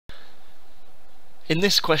In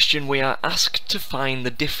this question we are asked to find the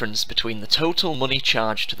difference between the total money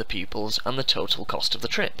charged to the pupils and the total cost of the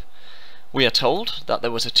trip. We are told that there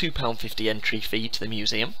was a £2.50 entry fee to the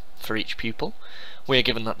museum for each pupil. We are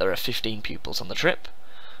given that there are 15 pupils on the trip.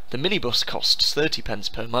 The minibus costs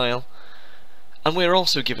 30p per mile, and we are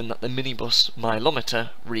also given that the minibus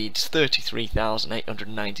mileometer reads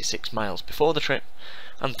 33,896 miles before the trip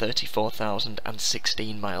and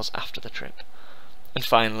 34,016 miles after the trip. And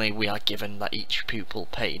finally we are given that each pupil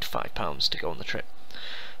paid £5 to go on the trip.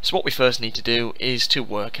 So what we first need to do is to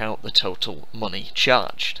work out the total money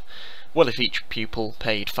charged. Well, if each pupil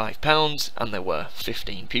paid £5 and there were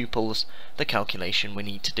 15 pupils, the calculation we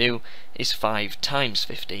need to do is 5 times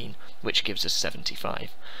 15, which gives us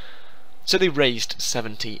 75. So they raised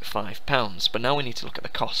 £75, but now we need to look at the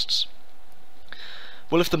costs.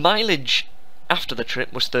 Well, if the mileage after the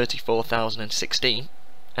trip was 34,016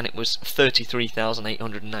 and it was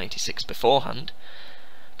 33,896 beforehand,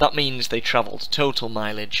 that means they travelled total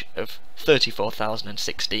mileage of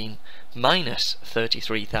 34,016 minus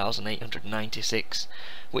 33,896,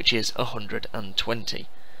 which is 120.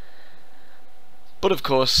 But of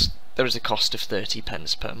course there is a cost of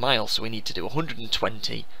 30p per mile, so we need to do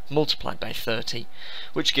 120 multiplied by 30,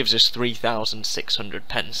 which gives us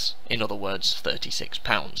 3,600p, in other words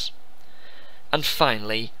 £36. And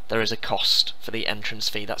finally there is a cost for the entrance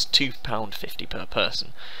fee, that's £2.50 per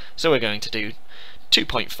person, so we're going to do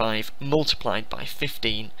 2.5 multiplied by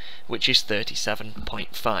 15, which is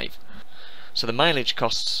 37.5. So the mileage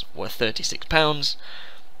costs were £36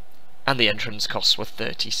 and the entrance costs were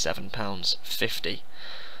 £37.50.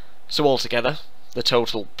 So altogether the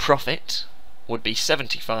total profit would be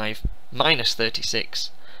 75 minus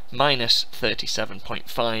 36 minus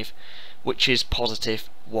 37.5, which is positive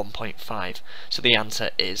 1.5. So the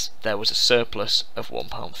answer is there was a surplus of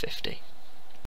 £1.50.